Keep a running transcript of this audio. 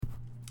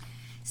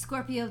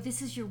Scorpio,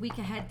 this is your week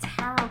ahead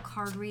tarot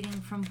card reading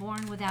from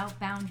Born Without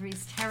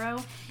Boundaries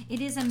Tarot.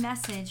 It is a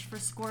message for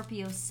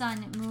Scorpio,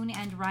 sun, moon,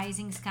 and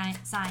rising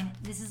sign.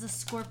 This is a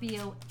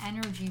Scorpio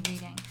energy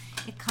reading.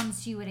 It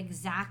comes to you at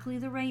exactly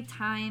the right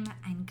time.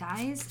 And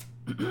guys,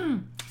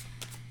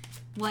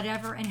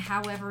 whatever and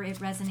however it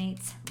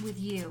resonates with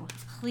you,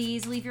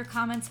 please leave your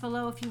comments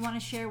below if you want to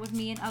share with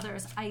me and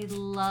others. I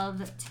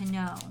love to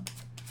know.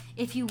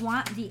 If you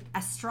want the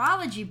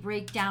astrology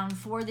breakdown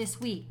for this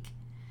week,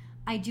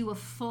 I do a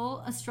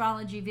full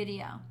astrology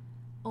video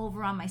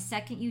over on my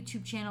second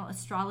YouTube channel,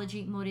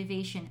 Astrology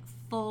Motivation,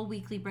 full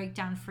weekly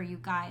breakdown for you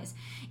guys.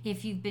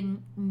 If you've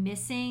been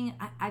missing,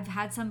 I've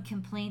had some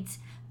complaints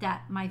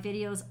that my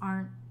videos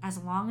aren't as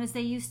long as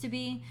they used to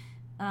be.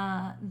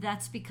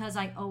 That's because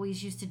I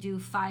always used to do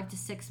 5 to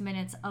 6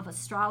 minutes of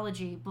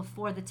astrology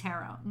before the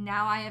tarot.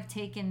 Now I have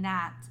taken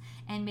that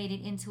and made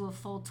it into a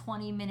full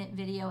 20-minute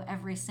video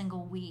every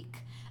single week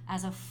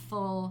as a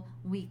full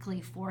weekly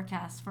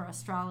forecast for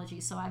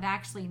astrology. So I've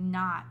actually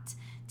not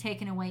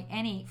taken away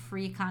any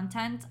free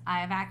content.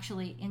 I've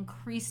actually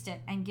increased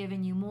it and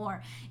given you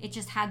more. It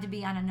just had to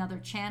be on another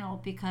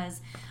channel because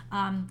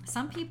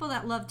some people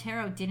that love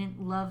tarot didn't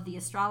love the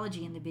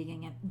astrology in the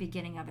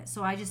beginning of it.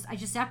 So I just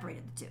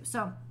separated the two.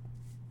 So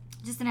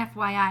just an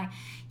FYI.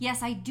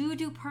 Yes, I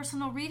do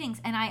personal readings,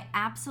 and I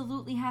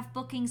absolutely have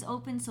bookings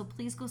open, so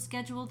please go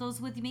schedule those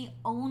with me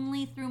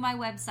only through my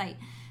website,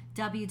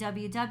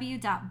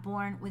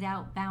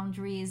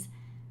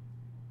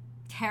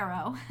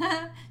 www.bornwithoutboundariestarot,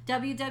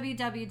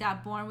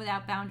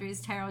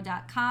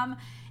 www.bornwithoutboundariestarot.com.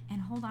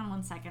 And hold on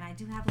one second, I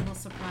do have a little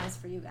surprise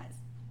for you guys.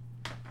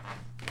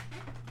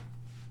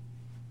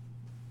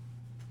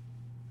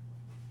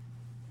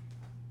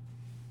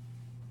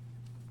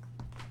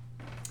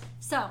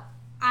 So,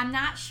 I'm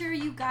not sure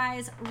you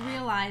guys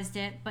realized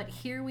it, but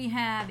here we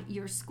have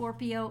your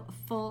Scorpio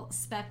full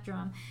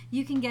spectrum.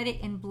 You can get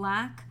it in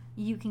black,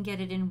 you can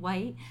get it in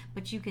white,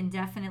 but you can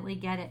definitely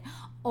get it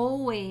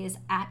always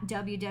at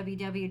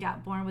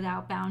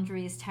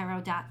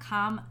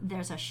www.bornwithoutboundariestarot.com.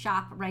 There's a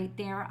shop right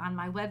there on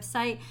my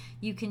website.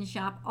 You can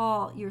shop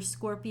all your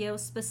Scorpio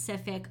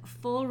specific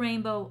full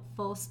rainbow,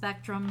 full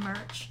spectrum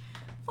merch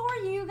for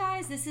you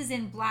guys. This is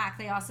in black.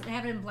 They have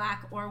it in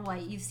black or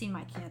white. You've seen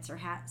my Cancer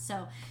hat,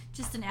 so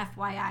just an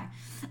FYI.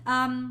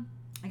 I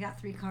got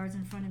 3 cards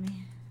in front of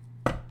me.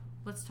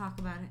 Let's talk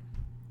about it.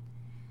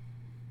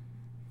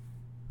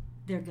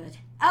 They're good.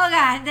 Oh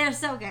God, they're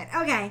so good.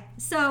 Okay,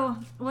 so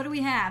what do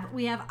we have?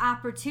 We have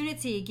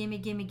opportunity. Gimme,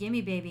 gimme,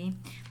 gimme, baby.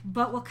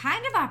 But what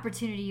kind of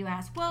opportunity, you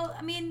ask? Well,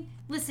 I mean,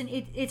 listen,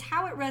 it's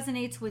how it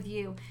resonates with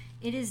you.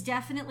 It is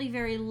definitely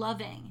very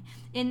loving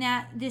in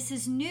that this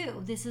is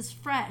new, this is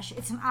fresh.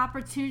 It's an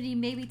opportunity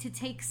maybe to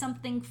take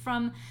something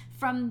from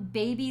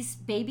baby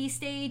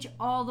stage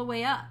all the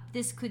way up.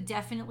 This could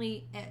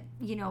definitely,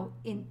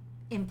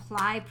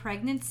 imply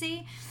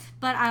pregnancy.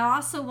 But I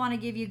also want to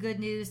give you good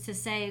news to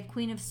say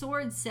Queen of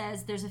Swords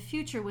says there's a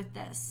future with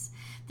this.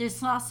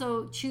 There's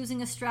also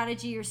choosing a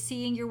strategy or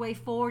seeing your way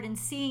forward and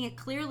seeing it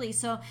clearly.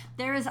 So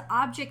there is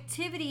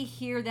objectivity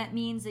here that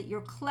means that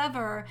you're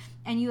clever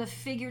and you have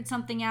figured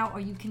something out, or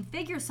you can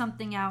figure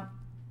something out,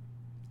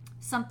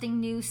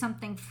 something new,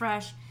 something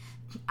fresh.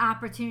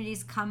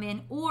 Opportunities come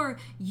in, or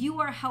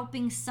you are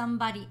helping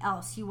somebody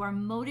else. You are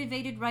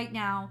motivated right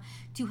now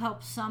to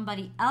help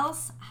somebody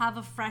else have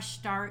a fresh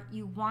start.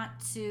 You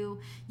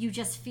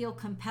just feel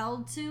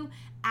compelled to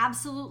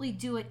absolutely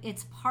do it.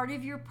 It's part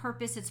of your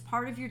purpose, it's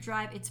part of your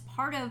drive, it's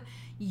part of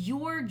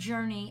your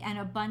journey and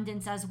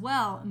abundance as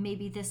well,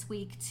 maybe this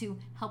week, to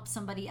help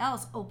somebody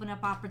else open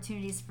up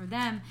opportunities for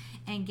them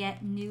and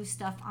get new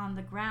stuff on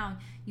the ground.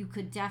 You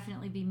could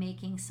definitely be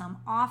making some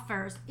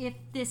offers. If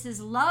this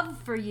is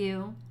love for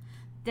you,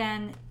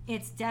 then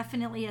it's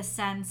definitely a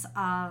sense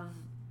of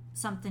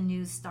something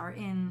new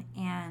starting,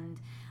 and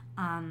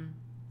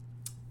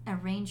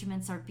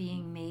arrangements are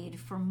being made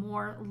for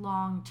more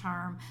long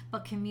term,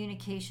 but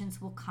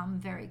communications will come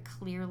very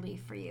clearly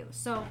for you.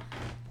 So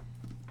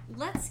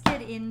let's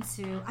get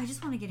into, I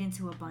just want to get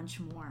into a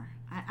bunch more.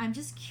 I'm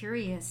just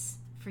curious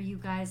for you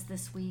guys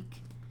this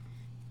week.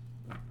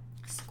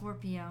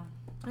 Scorpio,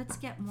 let's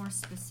get more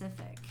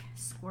specific.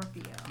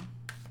 Scorpio,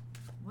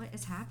 what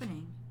is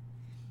happening?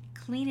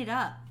 Clean it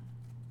up.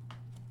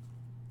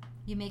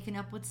 You making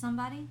up with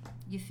somebody?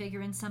 You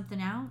figuring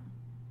something out?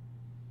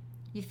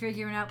 You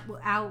figuring out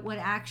what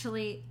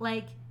actually,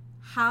 like,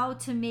 how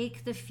to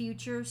make the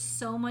future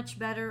so much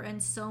better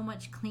and so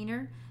much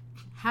cleaner,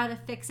 how to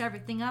fix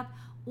everything up,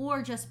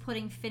 or just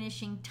putting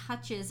finishing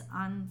touches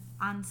on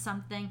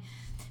something.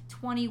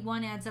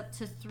 21 adds up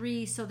to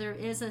 3, so there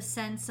is a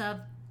sense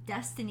of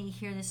destiny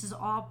here. This is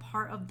all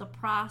part of the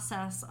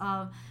process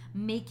of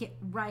make it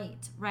right?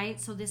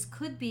 So this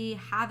could be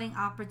having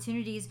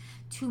opportunities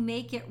to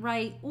make it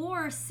right,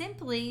 or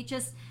simply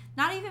just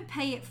not even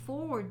pay it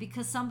forward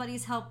because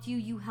somebody's helped you,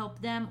 you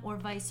help them, or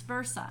vice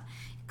versa.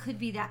 It could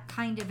be that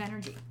kind of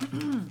energy.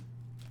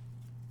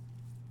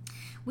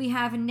 We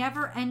have a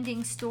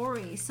never-ending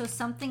story. So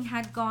something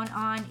had gone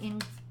on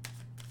in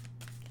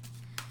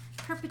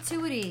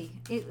perpetuity.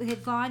 It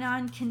had gone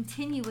on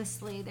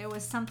continuously. There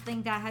was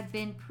something that had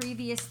been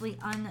previously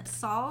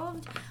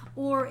unsolved,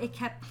 or it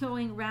kept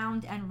going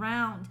round and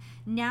round.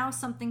 Now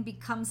something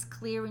becomes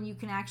clear and you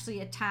can actually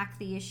attack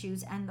the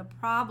issues and the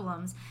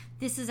problems.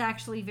 This is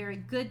actually very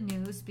good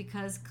news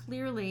because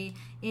clearly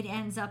it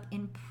ends up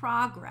in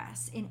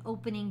progress, in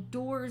opening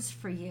doors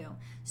for you.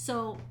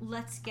 So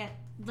let's get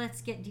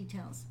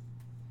details.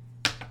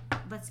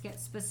 Let's get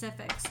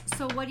specifics.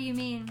 So what do you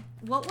mean?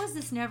 What was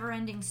this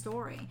never-ending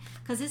story?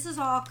 Because this is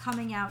all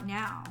coming out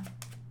now.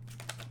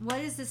 What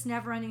is this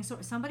never-ending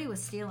story? Somebody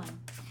was stealing.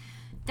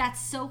 That's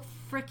so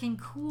freaking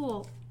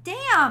cool.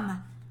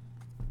 Damn!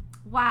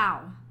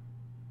 Wow.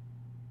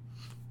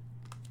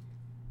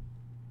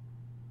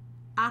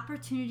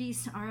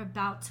 Opportunities are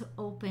about to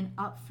open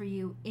up for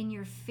you in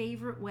your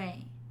favorite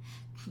way.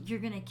 You're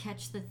going to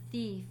catch the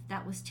thief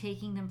that was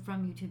taking them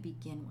from you to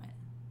begin with.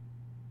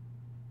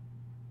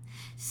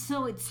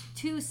 So it's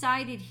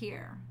two-sided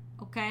here,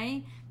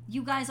 okay?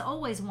 You guys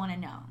always want to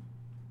know.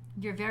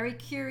 You're a very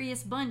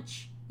curious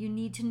bunch. You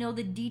need to know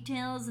the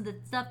details of the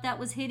stuff that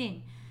was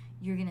hidden.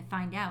 You're going to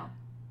find out.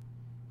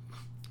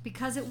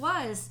 Because it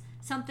was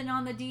something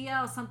on the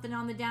DL, something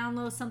on the down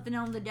low, something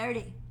on the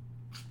dirty.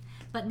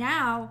 But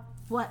now,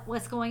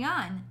 what's going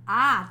on?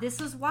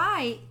 This is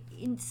why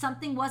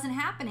something wasn't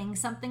happening.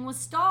 Something was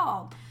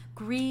stalled.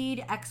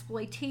 Greed,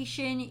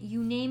 exploitation,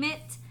 you name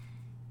it.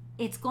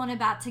 It's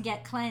about to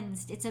get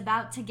cleansed. It's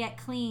about to get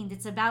cleaned.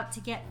 It's about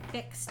to get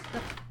fixed the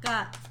fuck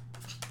up.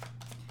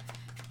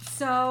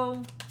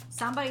 So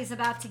somebody's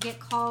about to get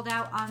called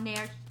out on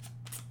there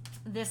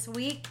this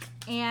week,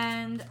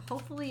 and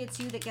hopefully it's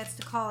you that gets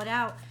to call it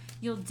out.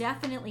 You'll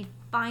definitely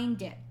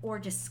find it or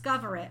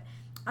discover it.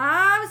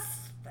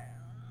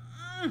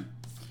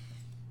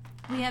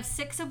 We have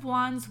Six of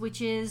Wands,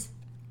 which is,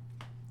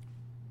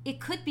 it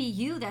could be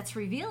you that's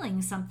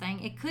revealing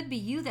something. It could be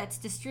you that's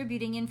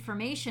distributing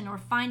information or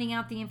finding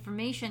out the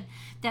information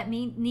that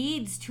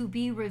needs to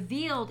be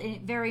revealed,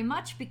 and very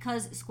much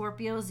because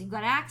Scorpios, you've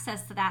got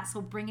access to that, so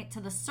bring it to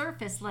the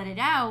surface, let it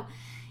out.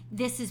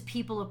 This is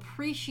people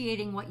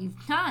appreciating what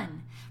you've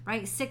done,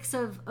 right? Six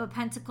of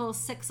Pentacles,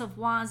 Six of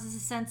Wands is a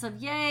sense of,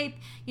 yay,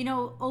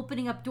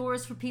 opening up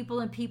doors for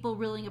people and people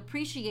really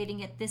appreciating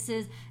it. This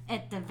is,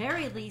 at the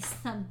very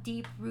least, some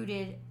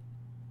deep-rooted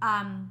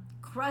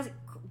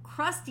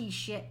crusty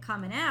shit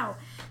coming out.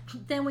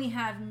 Then we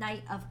have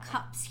Knight of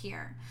Cups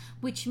here,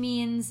 which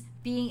means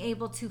being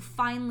able to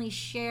finally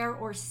share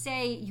or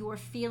say your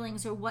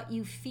feelings or what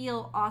you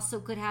feel. Also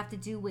could have to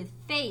do with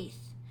faith,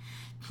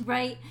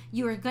 right?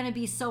 You're going to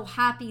be so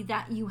happy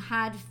that you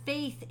had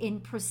faith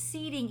in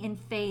proceeding in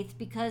faith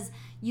because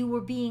you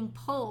were being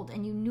pulled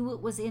and you knew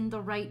it was in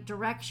the right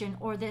direction,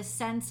 or this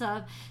sense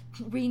of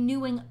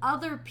renewing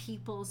other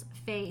people's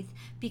faith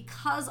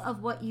because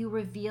of what you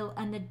reveal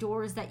and the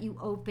doors that you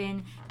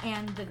open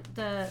and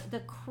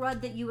the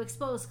crud that you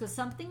expose, because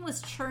something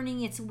was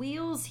churning its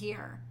wheels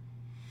here.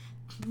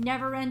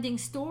 Never-ending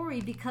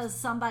story, because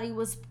somebody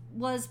was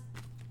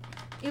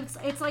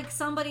it's like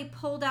somebody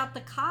pulled out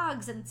the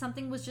cogs and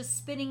something was just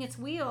spinning its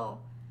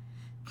wheel.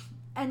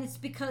 And it's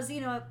because,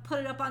 it put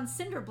it up on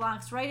cinder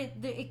blocks, right?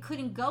 It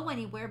couldn't go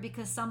anywhere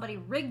because somebody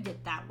rigged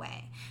it that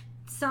way.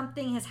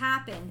 Something has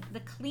happened. The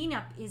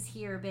cleanup is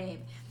here, babe.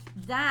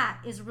 That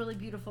is really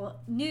beautiful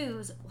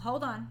news.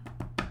 Hold on.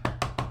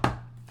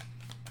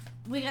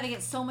 We got to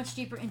get so much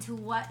deeper into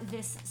what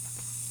this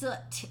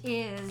soot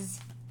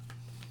is.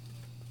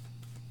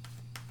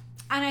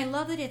 And I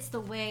love that it's the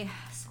way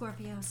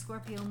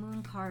Scorpio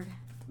moon card.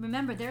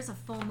 Remember, there's a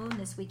full moon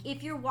this week.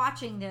 If you're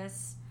watching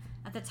this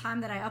at the time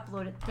that I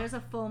upload it, there's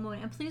a full moon.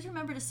 And please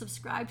remember to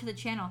subscribe to the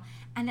channel,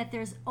 and that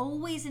there's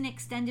always an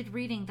extended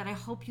reading that I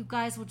hope you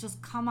guys will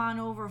just come on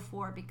over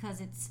for, because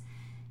it's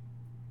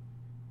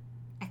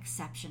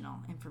exceptional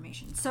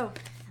information. So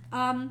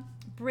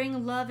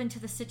bring love into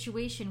the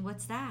situation.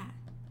 What's that?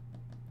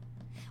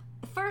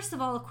 First of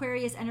all,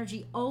 Aquarius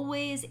energy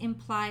always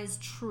implies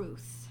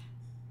truth.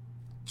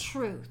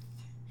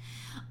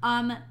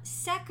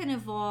 Second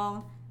of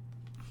all,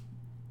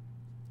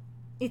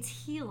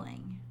 it's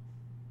healing.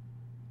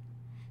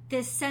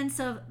 This sense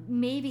of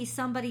maybe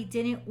somebody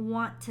didn't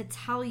want to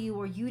tell you,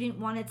 or you didn't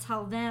want to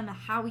tell them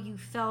how you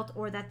felt,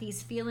 or that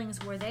these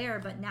feelings were there,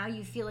 but now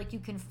you feel like you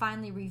can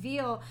finally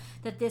reveal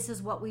that this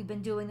is what we've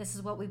been doing, this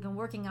is what we've been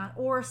working on,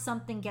 or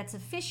something gets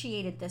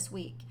officiated this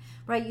week,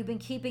 right? You've been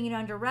keeping it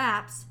under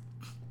wraps,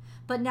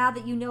 but now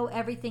that you know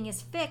everything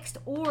is fixed,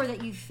 or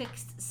that you've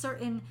fixed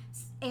certain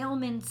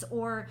ailments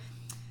or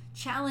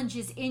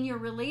challenges in your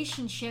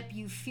relationship,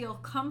 you feel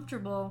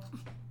comfortable.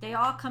 They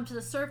all come to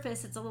the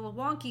surface. It's a little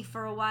wonky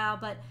for a while,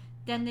 but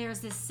then there's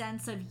this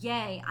sense of,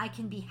 yay, I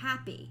can be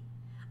happy.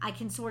 I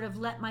can sort of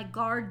let my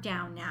guard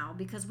down now,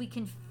 because we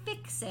can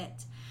fix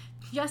it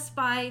just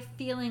by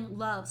feeling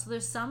love. So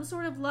there's some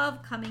sort of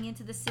love coming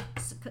into this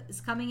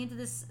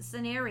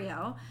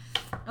scenario.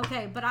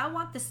 Okay, but I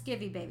want the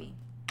skivvy, baby.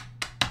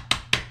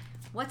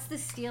 What's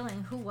this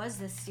stealing? Who was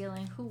this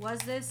stealing? Who was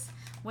this?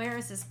 Where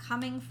is this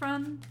coming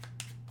from?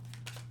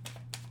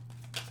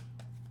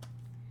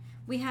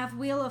 We have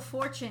Wheel of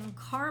Fortune,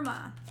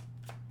 karma.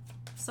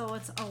 So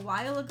it's a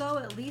while ago,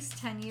 at least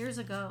 10 years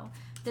ago,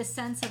 this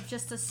sense of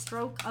just a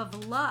stroke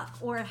of luck,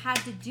 or it had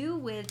to do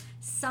with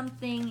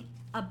something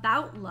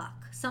about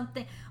luck.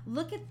 Something,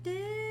 look at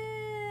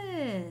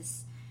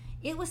this.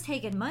 It was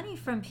taking money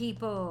from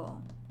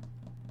people.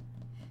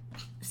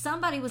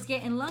 Somebody was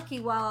getting lucky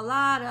while a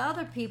lot of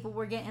other people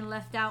were getting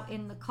left out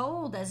in the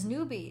cold as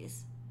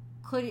newbies.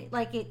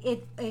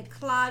 It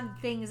clogged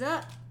things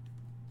up,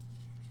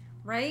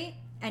 right?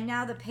 And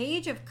now the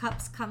Page of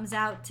Cups comes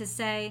out to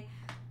say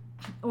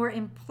or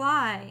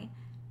imply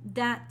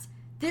that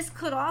this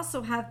could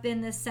also have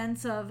been the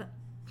sense of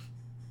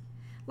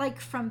like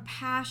from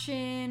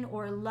passion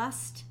or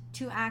lust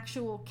to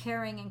actual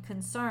caring and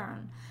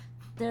concern.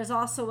 There's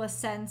also a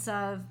sense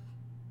of,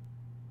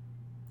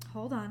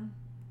 hold on,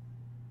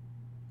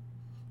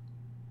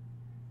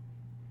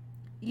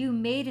 you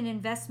made an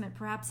investment,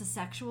 perhaps a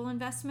sexual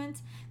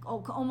investment,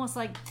 almost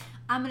like,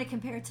 I'm going to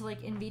compare it to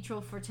like in vitro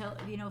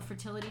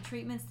fertility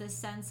treatments, this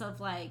sense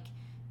of like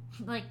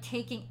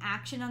taking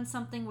action on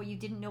something where you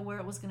didn't know where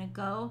it was going to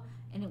go,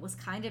 and it was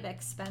kind of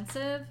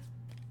expensive,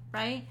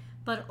 right?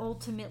 But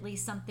ultimately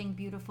something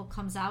beautiful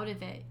comes out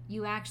of it.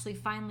 You actually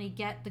finally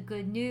get the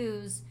good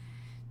news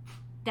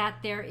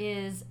that there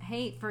is,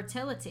 hey,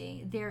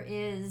 fertility, there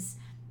is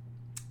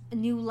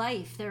new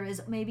life, there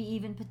is maybe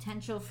even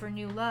potential for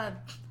new love.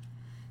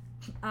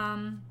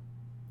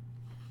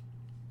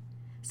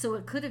 So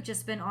it could have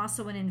just been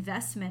also an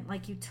investment,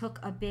 like you took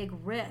a big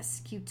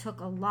risk, you took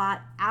a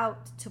lot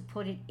out to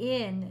put it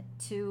in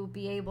to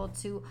be able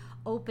to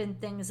open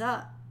things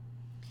up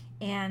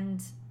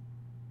and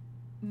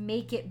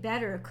make it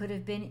better. It could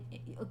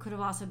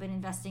have also been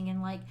investing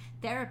in like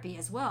therapy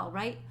as well,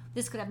 right?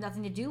 This could have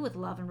nothing to do with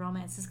love and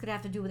romance. This could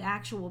have to do with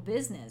actual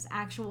business,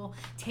 actual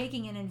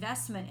taking an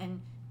investment,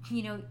 and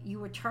you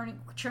were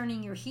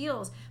churning your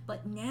heels,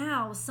 but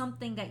now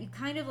something that you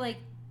kind of like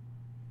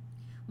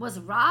was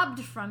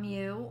robbed from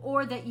you,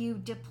 or that you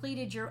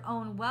depleted your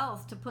own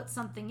wealth to put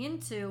something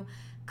into,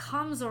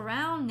 comes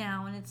around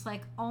now, and it's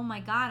like, oh my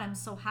God, I'm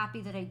so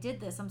happy that I did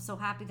this. I'm so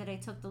happy that I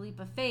took the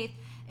leap of faith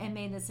and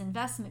made this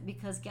investment,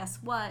 because guess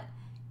what?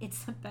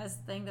 It's the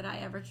best thing that I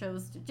ever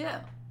chose to do.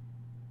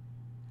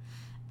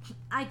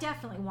 I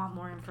definitely want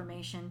more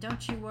information.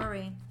 Don't you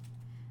worry.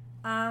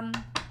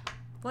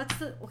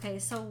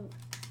 So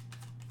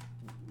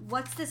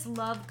what's this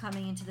love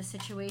coming into the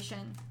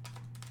situation?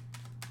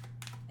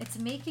 It's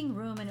making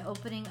room and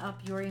opening up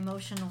your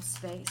emotional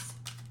space.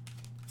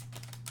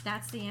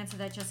 That's the answer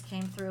that just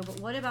came through. But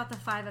what about the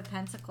Five of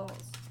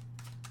Pentacles?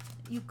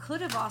 You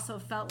could have also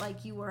felt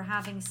like you were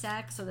having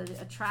sex, or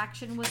the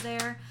attraction was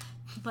there,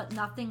 but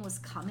nothing was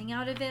coming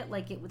out of it.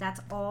 That's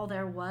all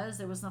there was.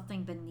 There was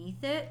nothing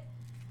beneath it.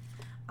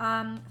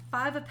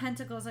 Five of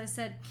Pentacles, I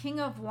said, King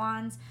of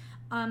Wands.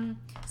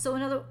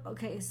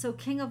 So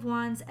King of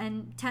Wands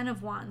and 10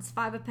 of Wands,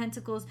 5 of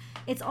Pentacles.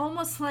 It's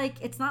almost like,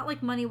 it's not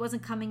like money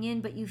wasn't coming in,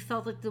 but you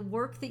felt like the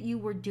work that you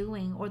were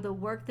doing, or the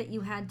work that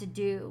you had to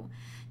do,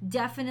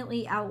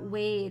 definitely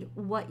outweighed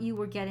what you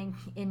were getting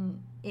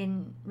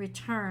in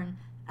return.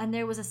 And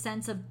there was a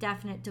sense of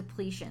definite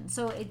depletion.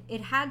 So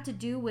it had to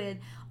do with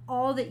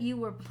all that you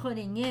were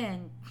putting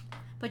in,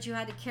 but you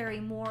had to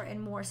carry more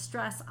and more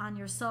stress on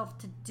yourself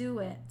to do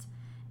it.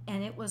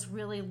 And it was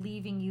really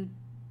leaving you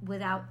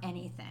without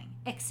anything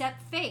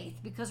except faith,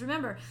 because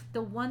remember,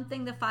 the one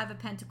thing the Five of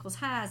Pentacles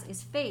has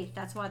is faith.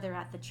 That's why they're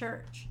at the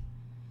church,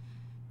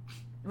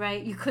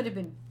 right? You could have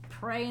been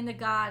praying to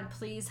God,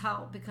 please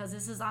help, because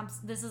this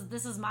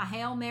is my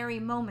Hail Mary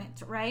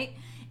moment, right?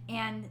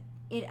 And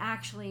it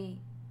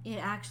actually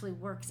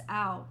works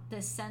out.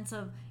 This sense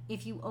of,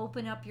 if you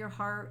open up your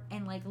heart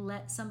and like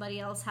let somebody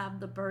else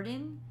have the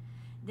burden,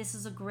 this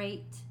is a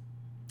great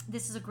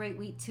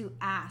week to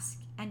ask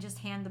and just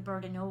hand the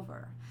burden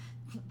over,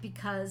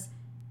 because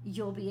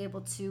you'll be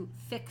able to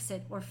fix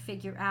it or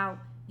figure out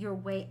your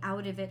way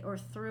out of it or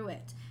through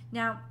it.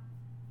 Now,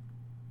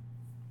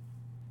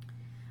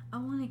 I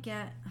want to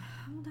get,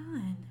 hold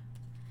on.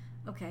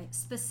 Okay,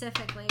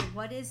 specifically,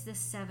 what is this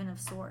Seven of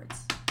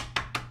Swords?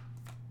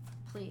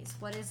 Please,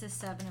 what is this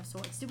Seven of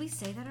Swords? Did we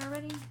say that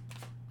already?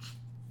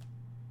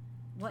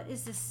 What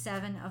is this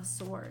Seven of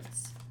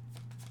Swords?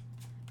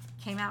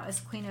 Came out as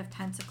Queen of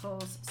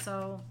Pentacles,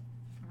 so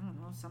I don't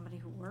know, somebody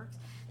who works.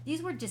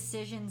 These were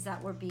decisions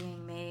that were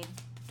being made.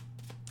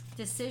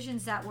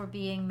 Decisions that were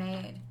being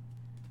made.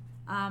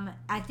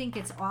 I think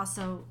it's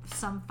also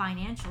some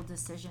financial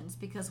decisions,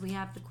 because we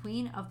have the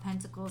Queen of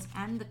Pentacles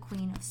and the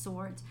Queen of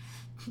Swords.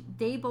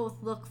 They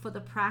both look for the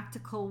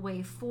practical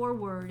way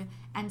forward,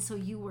 and so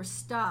you were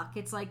stuck.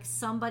 It's like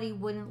somebody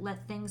wouldn't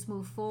let things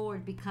move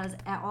forward because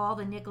all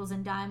the nickels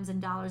and dimes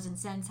and dollars and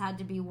cents had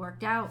to be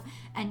worked out,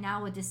 and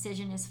now a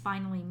decision is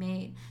finally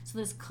made. So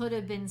this could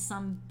have been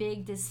some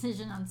big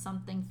decision on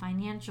something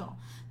financial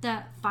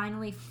that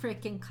finally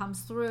freaking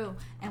comes through,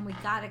 and we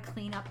got to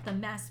clean up the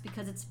mess,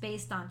 because it's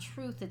based on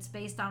truth, it's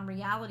based on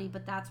reality.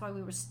 But that's why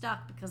we were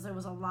stuck, because there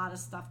was a lot of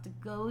stuff to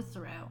go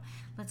through.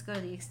 Let's go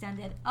to the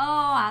extended.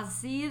 Oh, I'll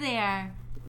see you there.